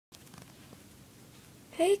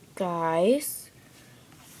Hey guys.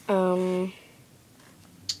 Well,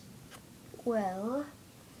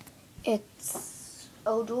 it's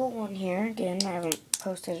Odul1 here. Again, I haven't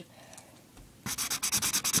posted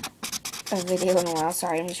a video in a while.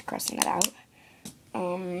 Sorry, I'm just crossing that out.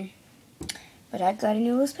 But I got a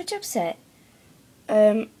new little SpongeBob set.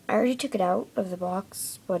 I already took it out of the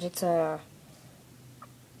box, but it's that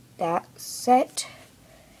set.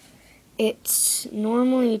 It's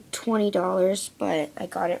normally $20, but I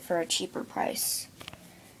got it for a cheaper price.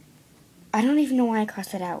 I don't even know why I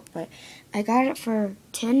crossed it out, but I got it for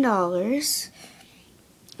 $10,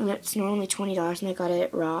 and it's normally $20, and I got it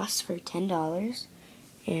at Ross for $10,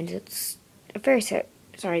 and it's a fairy set.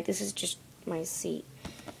 Sorry, this is just my seat.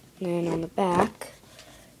 And then on the back,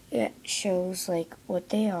 it shows, like, what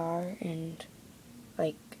they are, and,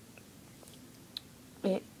 like,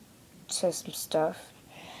 it says some stuff.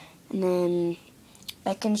 And then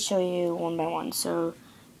I can show you one by one. So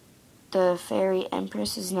the Fairy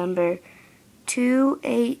Empress is number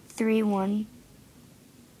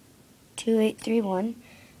 2831,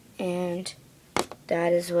 and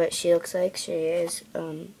that is what she looks like. She is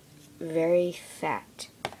very fat,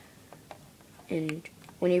 and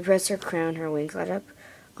when you press her crown, her wings light up.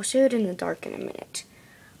 I'll show it in the dark in a minute.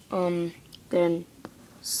 Then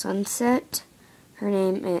Sunset, her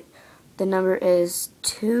name, the number is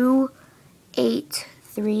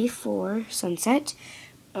 2834, Sunset.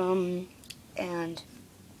 And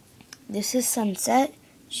this is Sunset.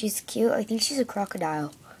 She's cute. I think she's a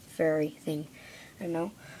crocodile fairy thing. I don't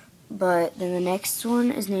know. But then the next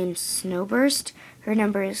one is named Snowburst. Her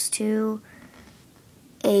number is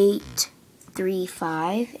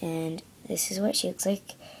 2835, and this is what she looks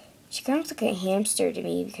like. She kind of looks like a hamster to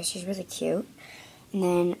me because she's really cute. And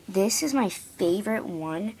then this is my favorite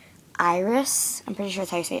one, Iris. I'm pretty sure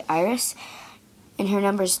that's how you say Iris. And her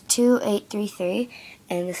number is 2833,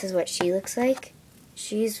 and this is what she looks like.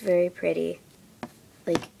 She's very pretty.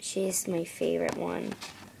 Like, she's my favorite one.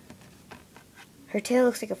 Her tail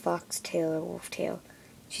looks like a fox tail or wolf tail.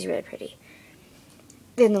 She's really pretty.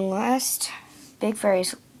 Then the last big fairy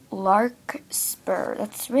is Larkspur.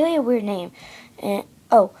 That's really a weird name. And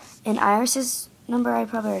Iris's number, I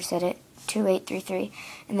probably already said it, 2833.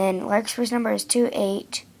 And then Larkspur's number is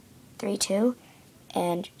 2832.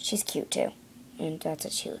 And she's cute too. And that's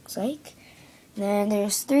what she looks like. And then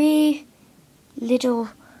there's three little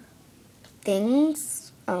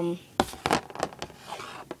things. A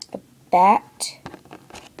bat,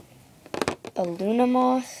 a Luna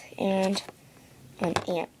moth, and an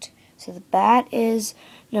ant. So the bat is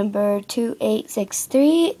number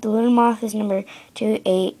 2863. The Luna moth is number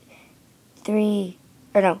 283.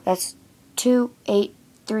 Or no, that's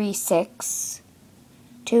 2836.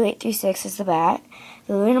 2836 is the bat.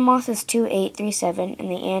 The Luna moth is 2837, and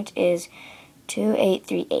the ant is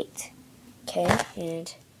 2838. Okay,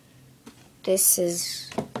 and this is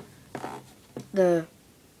the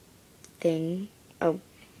thing. Oh,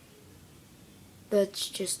 that's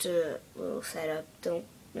just a little setup. Don't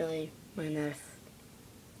really mind that.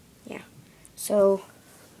 Yeah. So,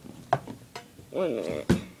 1 minute.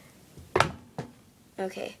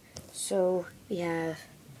 Okay, so we have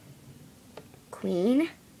Queen,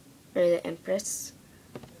 or the Empress,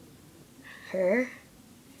 her.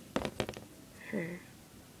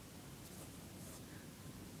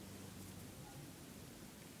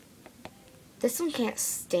 This one can't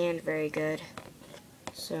stand very good,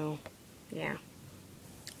 so yeah.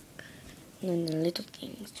 And then the little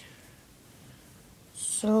things.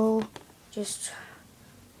 So, just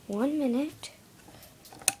 1 minute.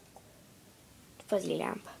 Fuzzy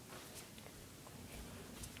lamp.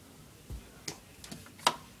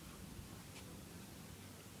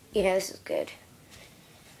 Yeah, this is good.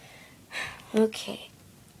 Okay.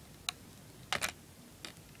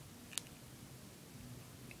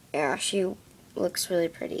 Yeah, she looks really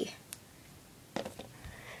pretty.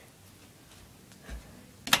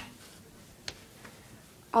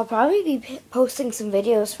 I'll probably be posting some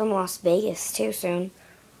videos from Las Vegas too soon.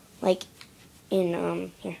 Like,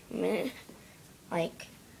 in, here, a minute. Like,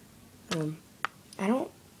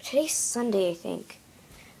 today's Sunday, I think.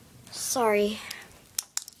 Sorry.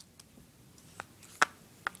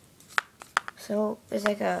 So, there's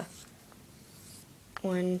like a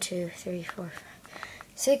 1, 2, 3, 4, 5,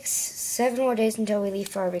 6, 7 more days until we leave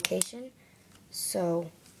for our vacation.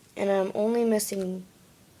 So, and I'm only missing,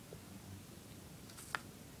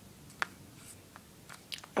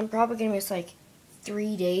 I'm probably going to miss like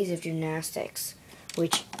 3 days of gymnastics,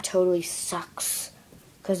 which totally sucks,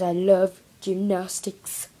 because I love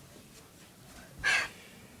gymnastics.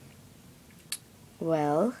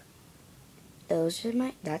 Well,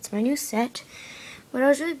 that's my new set. What I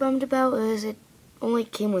was really bummed about was it only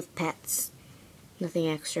came with pets. Nothing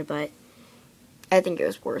extra, but I think it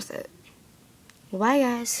was worth it. Well, bye,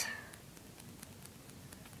 guys.